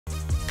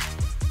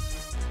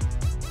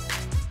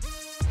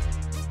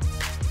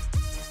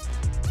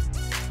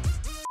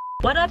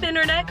What up,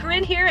 internet?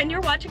 Corinne here, and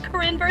you're watching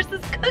Corinne vs.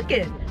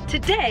 Cookin'.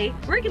 Today,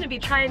 we're gonna be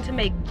trying to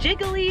make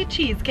Jiggly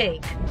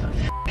Cheesecake.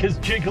 Is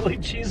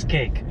Jiggly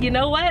Cheesecake? You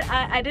know what?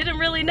 I didn't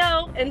really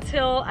know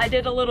until I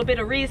did a little bit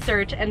of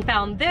research and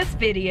found this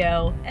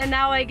video, and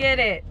now I get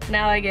it.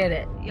 Now I get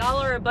it. Y'all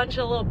are a bunch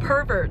of little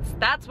perverts.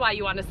 That's why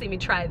you want to see me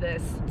try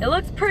this. It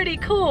looks pretty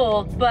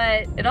cool,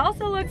 but it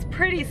also looks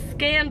pretty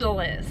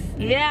scandalous.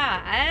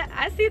 Yeah,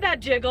 I see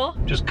that jiggle.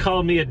 Just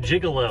call me a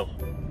gigolo.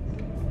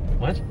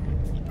 What?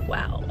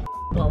 Wow.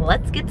 Well,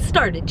 let's get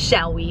started,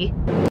 shall we?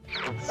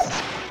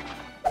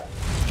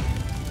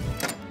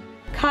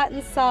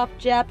 Cotton soft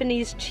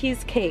Japanese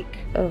cheesecake.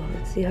 Oh,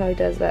 let's see how he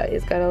does that.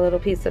 He's got a little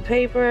piece of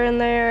paper in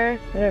there,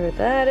 whatever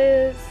that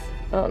is.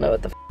 I don't know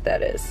what the f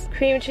that is.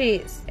 Cream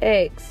cheese,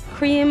 eggs,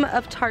 cream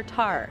of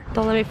tartare.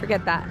 Don't let me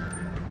forget that.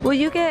 Will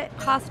you get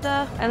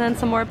pasta, and then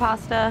some more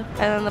pasta, and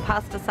then the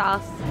pasta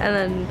sauce, and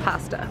then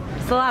pasta?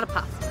 It's a lot of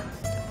pasta.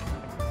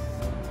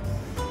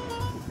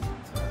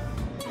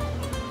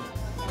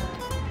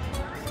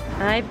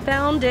 I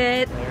found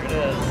it. There it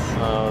is.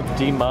 Oh,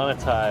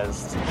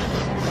 demonetized.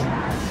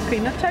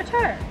 Cream of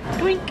tartare.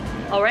 Twink.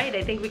 All right,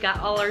 I think we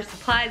got all our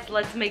supplies.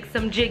 Let's make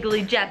some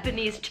jiggly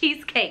Japanese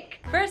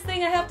cheesecake. First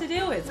thing I have to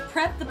do is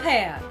prep the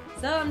pan.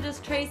 So I'm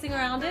just tracing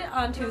around it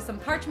onto some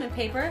parchment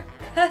paper,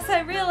 as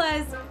I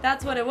realized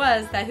that's what it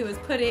was that he was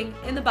putting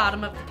in the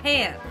bottom of the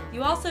pan.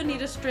 You also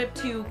need a strip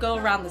to go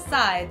around the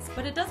sides,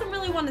 but it doesn't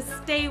really want to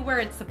stay where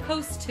it's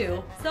supposed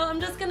to, so I'm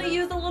just gonna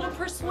use a little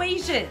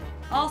persuasion.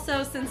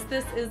 Also, since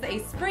this is a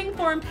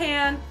springform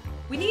pan,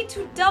 we need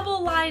to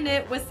double line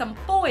it with some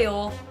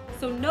foil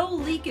so no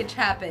leakage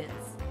happens.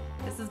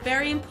 This is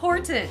very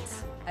important.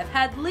 I've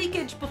had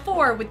leakage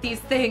before with these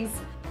things,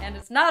 and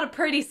it's not a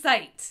pretty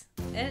sight.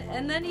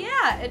 And then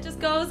yeah, it just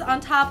goes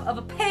on top of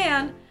a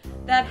pan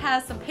that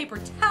has some paper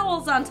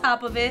towels on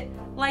top of it,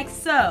 like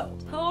so.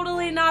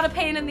 Totally not a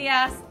pain in the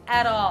ass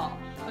at all.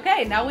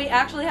 Okay, now we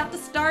actually have to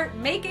start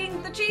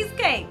making the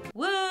cheesecake.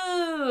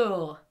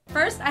 Woo!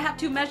 First, I have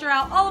to measure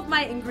out all of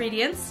my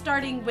ingredients,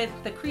 starting with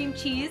the cream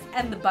cheese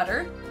and the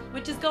butter,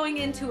 which is going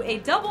into a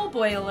double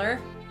boiler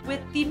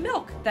with the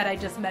milk that I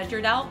just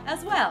measured out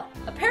as well.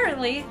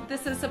 Apparently,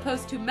 this is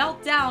supposed to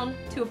melt down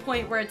to a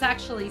point where it's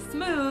actually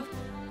smooth,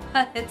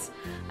 but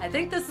I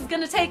think this is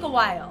gonna take a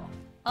while.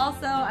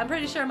 Also, I'm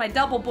pretty sure my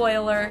double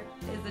boiler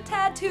is a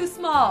tad too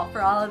small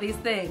for all of these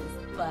things,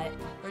 but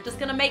we're just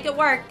gonna make it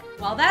work.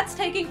 While that's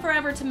taking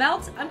forever to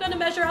melt, I'm gonna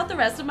measure out the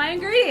rest of my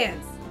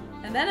ingredients.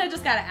 And then I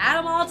just gotta add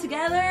them all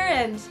together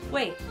and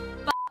wait,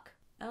 fuck.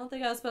 I don't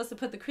think I was supposed to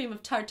put the cream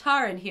of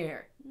tartare in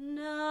here.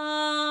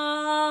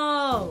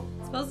 No!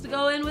 It's supposed to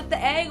go in with the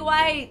egg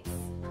whites.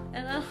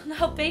 And I don't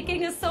know,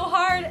 baking is so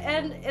hard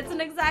and it's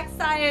an exact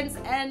science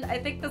and I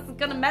think this is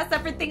gonna mess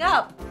everything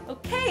up.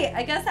 Okay,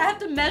 I guess I have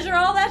to measure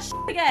all that shit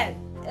again.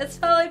 It's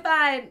totally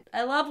fine.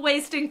 I love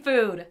wasting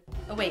food.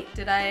 Oh wait,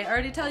 did I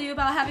already tell you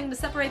about having to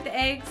separate the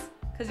eggs?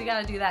 Because you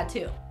gotta do that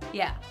too.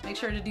 Yeah, make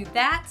sure to do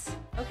that.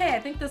 Okay, I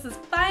think this is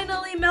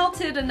finally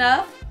melted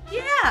enough.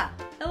 Yeah,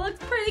 it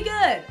looks pretty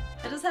good.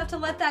 I just have to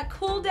let that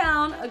cool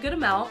down a good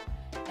amount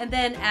and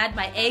then add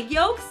my egg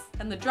yolks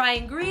and the dry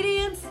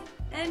ingredients.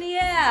 And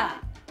yeah,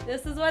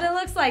 this is what it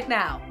looks like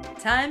now.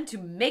 Time to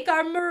make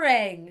our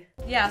meringue.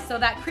 Yeah, so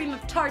that cream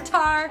of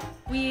tartare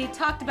we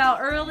talked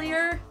about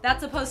earlier,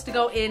 that's supposed to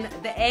go in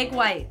the egg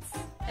whites.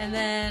 And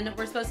then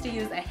we're supposed to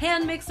use a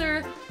hand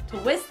mixer to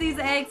whisk these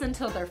eggs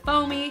until they're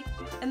foamy,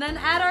 and then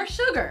add our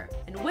sugar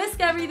and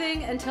whisk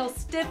everything until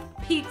stiff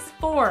peaks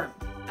form.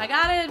 I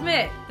gotta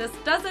admit, this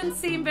doesn't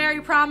seem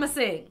very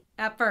promising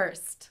at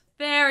first.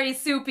 Very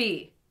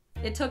soupy.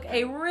 It took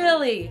a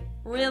really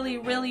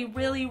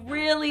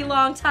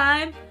long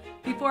time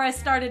before I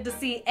started to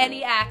see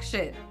any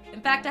action. In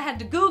fact, I had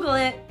to Google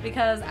it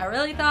because I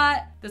really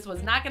thought this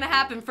was not gonna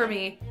happen for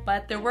me.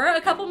 But there were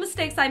a couple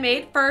mistakes I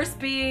made. First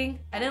being,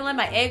 I didn't let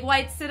my egg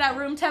whites sit at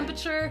room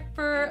temperature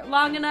for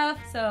long enough,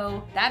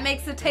 so that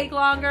makes it take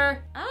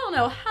longer. I don't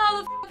know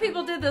how the f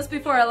people did this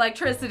before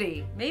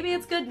electricity. Maybe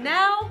it's good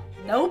now?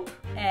 Nope.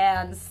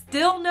 And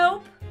still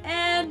nope.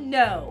 And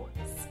no.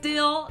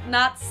 Still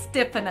not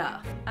stiff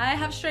enough. I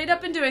have straight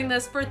up been doing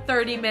this for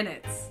 30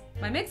 minutes.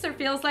 My mixer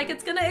feels like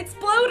it's gonna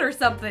explode or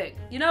something.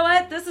 You know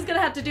what? This is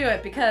gonna have to do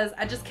it because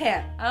I just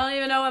can't. I don't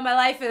even know what my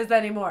life is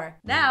anymore.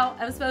 Now,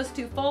 I'm supposed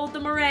to fold the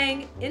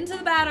meringue into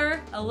the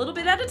batter a little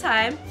bit at a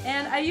time,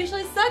 and I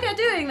usually suck at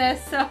doing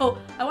this, so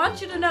I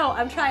want you to know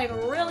I'm trying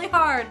really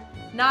hard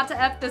not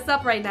to F this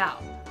up right now.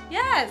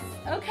 Yes,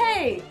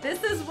 okay,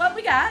 this is what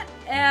we got,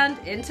 and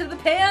into the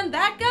pan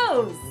that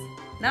goes.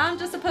 Now I'm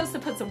just supposed to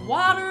put some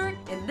water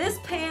in this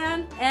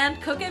pan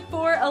and cook it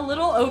for a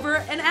little over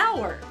an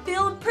hour.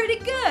 Feeling pretty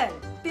good,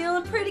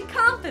 feeling pretty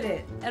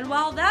confident. And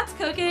while that's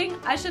cooking,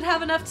 I should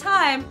have enough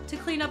time to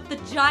clean up the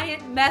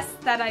giant mess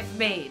that I've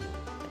made.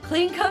 A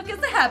clean cook is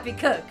a happy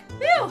cook.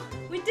 Phew,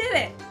 we did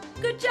it.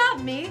 Good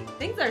job, me.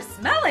 Things are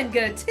smelling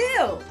good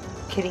too.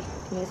 Kitty,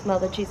 can you smell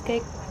the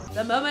cheesecake?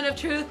 The moment of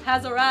truth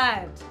has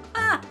arrived.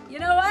 You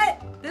know what?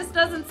 This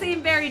doesn't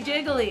seem very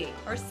jiggly,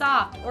 or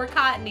soft, or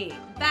cottony.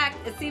 In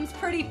fact, it seems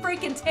pretty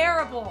freaking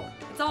terrible.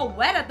 It's all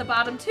wet at the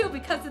bottom too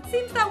because it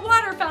seems that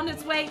water found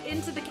its way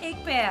into the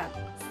cake pan.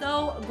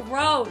 So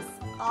gross.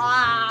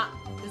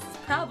 This is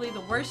probably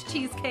the worst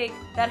cheesecake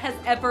that has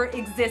ever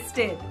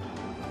existed.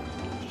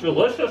 It's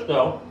delicious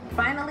though.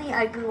 Finally,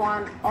 I glue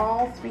on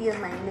all 3 of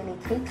my mini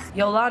cakes.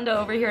 Yolanda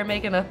over here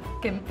making a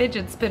fucking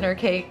fidget spinner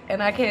cake,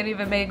 and I can't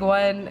even make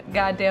one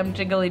goddamn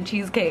jiggly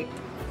cheesecake.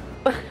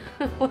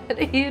 What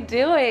are you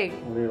doing?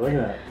 What are you looking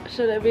at?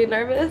 Should I be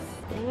nervous?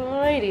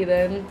 Alrighty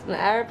then, it's an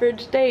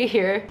average day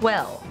here.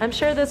 Well, I'm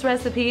sure this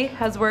recipe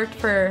has worked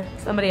for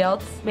somebody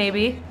else,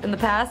 maybe, in the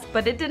past,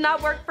 but it did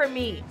not work for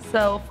me.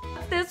 So,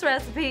 f this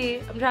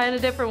recipe, I'm trying a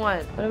different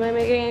one. What am I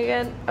making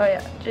again? Oh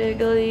yeah,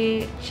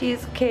 Jiggly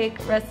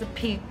Cheesecake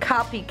Recipe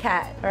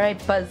Copycat. Alright,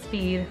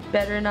 BuzzFeed,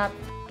 better not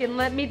f***ing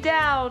let me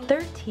down.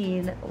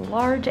 13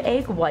 large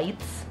egg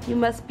whites you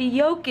must be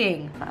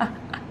yolking.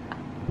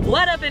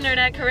 What up,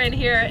 Internet? Corinne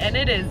here, and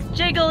it is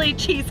Jiggly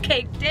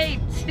Cheesecake Day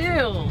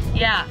 2.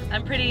 Yeah,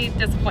 I'm pretty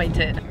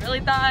disappointed. I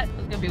really thought it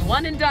was gonna be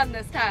one and done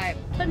this time,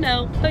 but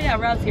no. Oh yeah,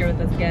 Rob's here with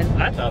us again.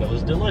 I thought it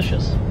was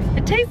delicious.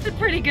 It tasted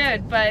pretty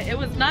good, but it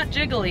was not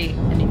jiggly.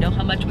 And you know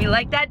how much we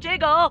like that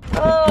jiggle.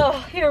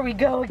 Oh, here we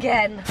go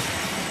again.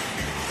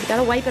 You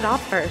gotta wipe it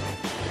off first.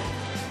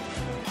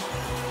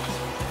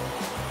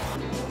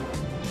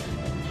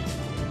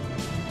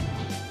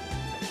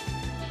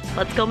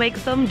 Let's go make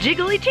some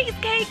jiggly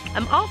cheesecake.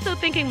 I'm also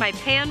thinking my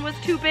pan was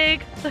too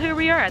big, so here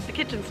we are at the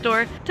kitchen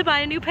store to buy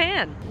a new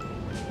pan.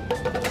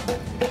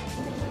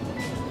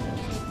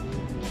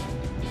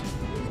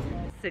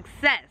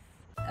 Success.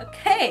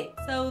 Okay,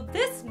 so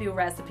this new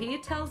recipe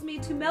tells me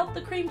to melt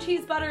the cream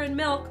cheese, butter, and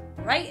milk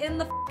right in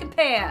the fucking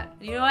pan.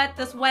 And you know what?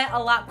 This went a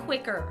lot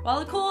quicker.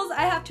 While it cools,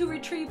 I have to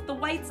retrieve the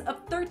whites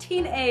of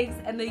 13 eggs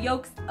and the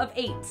yolks of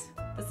 8.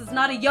 This is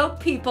not a yolk,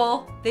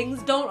 people.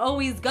 Things don't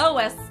always go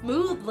as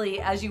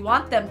smoothly as you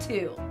want them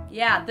to.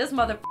 Yeah, this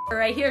motherfucker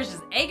right here is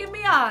just egging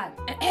me on.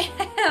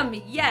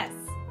 Yes.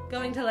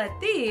 Going to let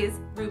these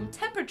room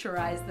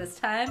temperaturize this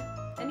time.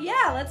 And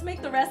yeah, let's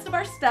make the rest of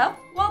our stuff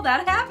while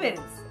that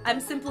happens. I'm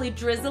simply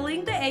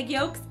drizzling the egg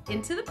yolks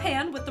into the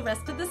pan with the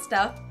rest of the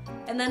stuff,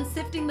 and then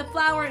sifting the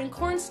flour and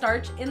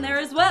cornstarch in there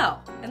as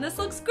well. And this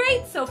looks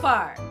great so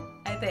far,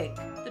 I think.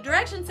 The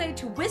directions say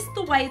to whisk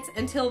the whites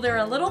until they're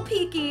a little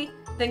peaky,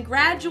 then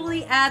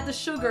gradually add the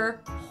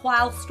sugar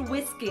whilst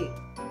whisking.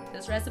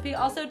 This recipe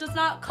also does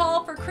not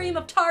call for cream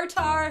of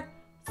tartar,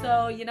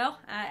 so you know,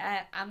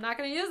 I'm not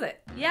gonna use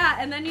it. Yeah,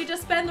 and then you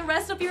just spend the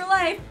rest of your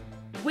life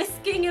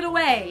whisking it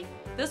away.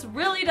 This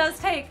really does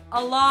take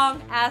a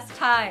long ass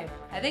time.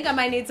 I think I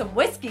might need some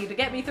whiskey to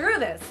get me through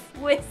this.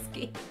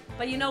 Whiskey.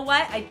 But you know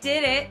what? I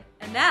did it,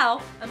 and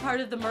now I'm part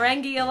of the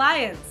Merengue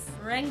Alliance.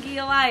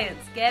 Merengue Alliance,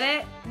 get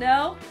it?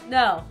 No?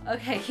 No.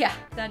 Okay, yeah,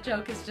 that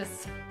joke is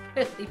just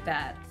really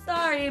bad.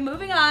 Sorry,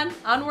 moving on.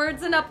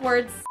 Onwards and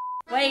upwards.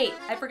 Wait,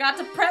 I forgot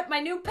to prep my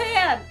new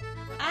pan.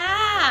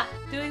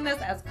 Doing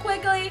this as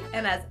quickly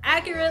and as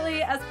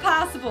accurately as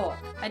possible.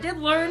 I did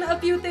learn a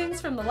few things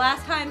from the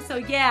last time, so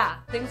yeah,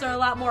 things are a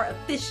lot more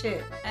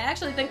efficient. I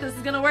actually think this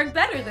is gonna work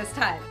better this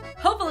time.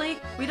 Hopefully,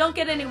 we don't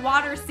get any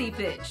water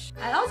seepage.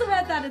 I also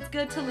read that it's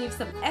good to leave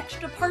some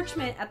extra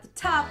parchment at the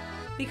top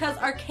because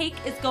our cake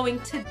is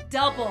going to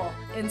double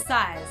in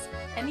size,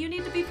 and you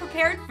need to be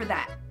prepared for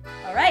that.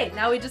 Alright,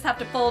 now we just have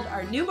to fold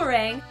our new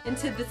meringue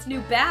into this new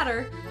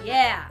batter.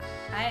 Yeah,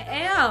 I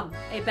am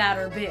a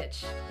batter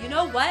bitch. You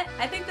know what?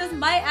 I think this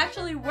might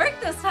actually work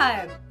this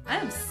time. I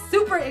am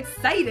super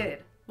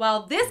excited.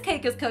 While this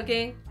cake is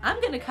cooking, I'm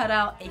gonna cut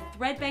out a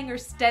ThreadBanger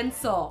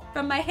stencil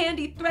from my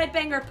handy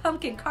ThreadBanger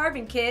pumpkin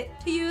carving kit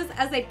to use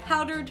as a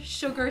powdered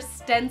sugar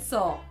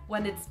stencil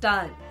when it's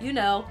done. You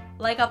know,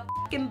 like a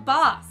fucking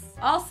boss.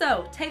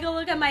 Also, take a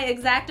look at my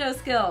X-Acto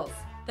skills.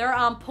 They're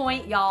on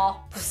point,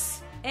 y'all.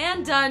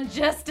 And done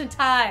just in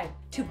time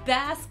to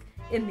bask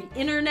in the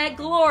internet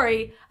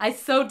glory I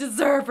so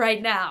deserve right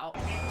now.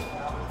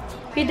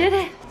 We did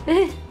it!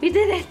 We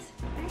did it!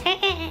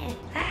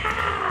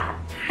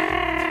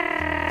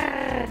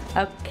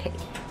 Okay.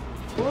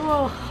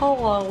 Oh,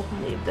 hello.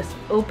 Leave this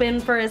open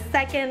for a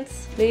second.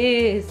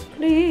 Please,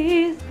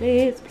 please,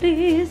 please,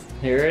 please.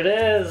 Here it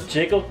is,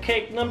 jiggle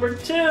cake number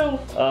 2.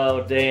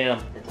 Oh, damn.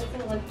 It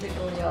doesn't look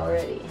jiggly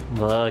already.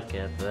 Look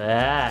at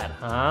that,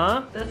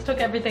 huh? This took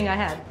everything I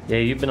had. Yeah,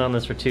 you've been on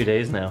this for 2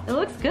 days now. It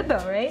looks good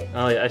though, right?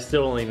 Oh, yeah, I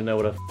still don't even know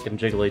what a f***ing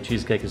jiggly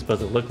cheesecake is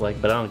supposed to look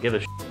like, but I don't give a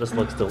shit. This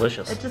looks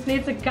delicious. It just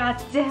needs a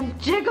goddamn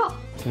jiggle.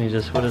 Can you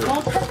just, what is it?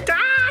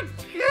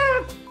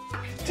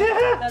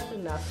 That's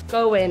enough.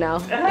 Go away now.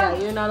 Yeah,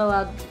 you're not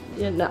allowed,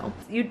 no.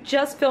 You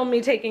just filmed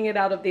me taking it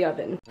out of the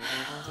oven.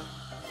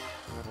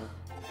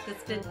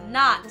 This did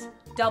not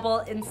double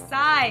in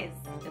size.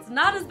 It's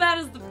not as bad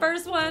as the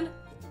first one,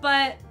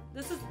 but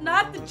this is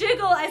not the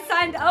jiggle I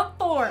signed up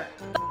for.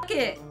 Fuck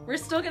it. We're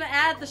still gonna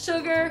add the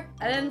sugar.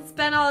 I didn't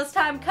spend all this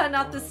time cutting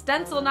out this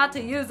stencil not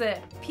to use it.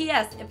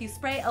 P.S. If you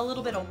spray a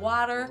little bit of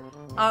water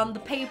on the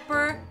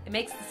paper. It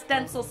makes the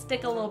stencil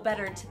stick a little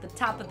better to the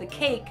top of the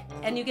cake,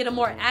 and you get a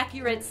more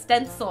accurate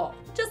stencil.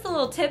 Just a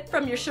little tip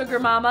from your sugar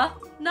mama.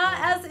 Not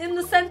as in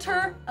the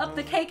center of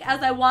the cake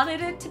as I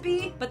wanted it to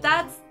be, but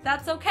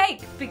that's okay,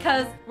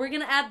 because we're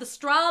gonna add the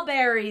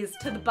strawberries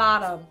to the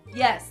bottom.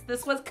 Yes,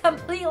 this was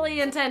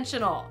completely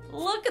intentional.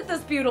 Look at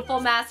this beautiful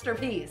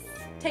masterpiece.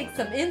 Take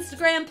some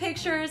Instagram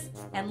pictures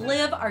and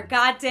live our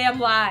goddamn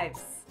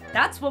lives.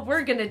 That's what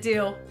we're gonna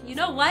do. You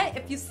know what?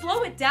 If you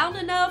slow it down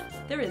enough,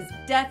 there is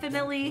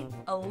definitely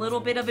a little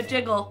bit of a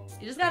jiggle.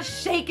 You just gotta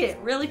shake it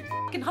really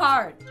fucking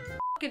hard.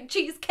 Fucking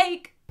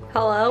cheesecake.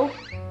 Hello?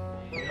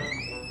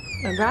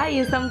 I brought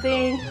you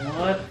something.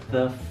 What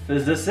the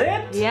is this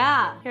it?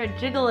 Yeah. Here,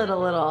 jiggle it a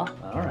little.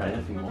 Alright,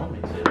 if you want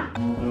me to.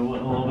 A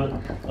little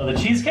bit. Oh, the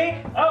cheesecake?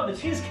 Oh, the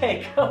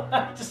cheesecake. Oh,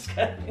 I'm just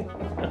kidding.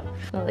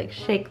 Like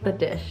shake the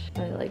dish.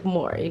 Like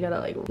more. You gotta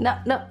like no,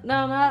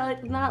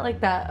 not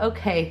like that.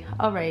 Okay,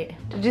 alright.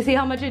 Did you see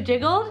how much it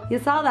jiggled? You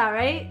saw that,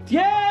 right?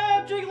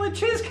 Yeah, Jiggly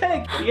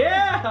Cheesecake.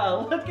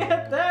 Yeah, look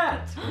at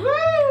that.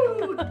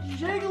 Woo!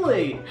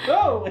 Jiggly.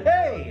 Oh,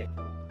 hey.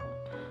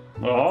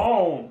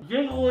 Oh,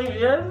 Jiggly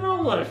and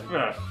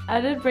delicious. I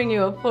did bring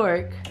you a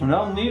fork.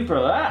 No need for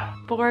that.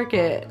 Fork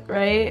it,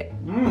 right?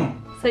 Mmm.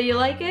 So you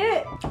like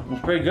it?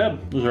 It's pretty good.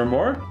 Is there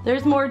more?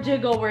 There's more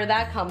jiggle where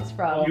that comes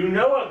from. You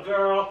know it,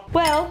 girl.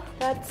 Well,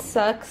 that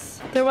sucks.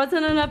 There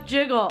wasn't enough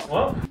jiggle.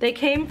 What? They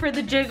came for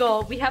the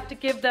jiggle. We have to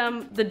give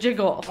them the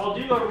jiggle. I'll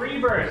do a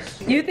reverse.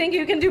 You think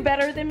you can do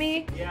better than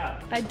me? Yeah.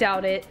 I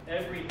doubt it.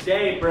 Every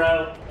day,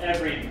 bro.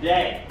 Every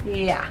day.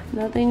 Yeah.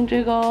 Nothing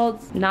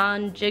jiggled.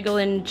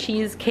 Non-jiggling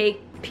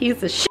cheesecake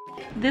piece of shit.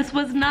 This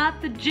was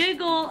not the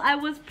jiggle I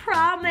was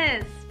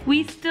promised.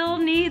 We still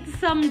need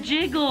some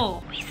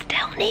jiggle. We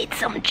still need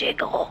some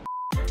jiggle.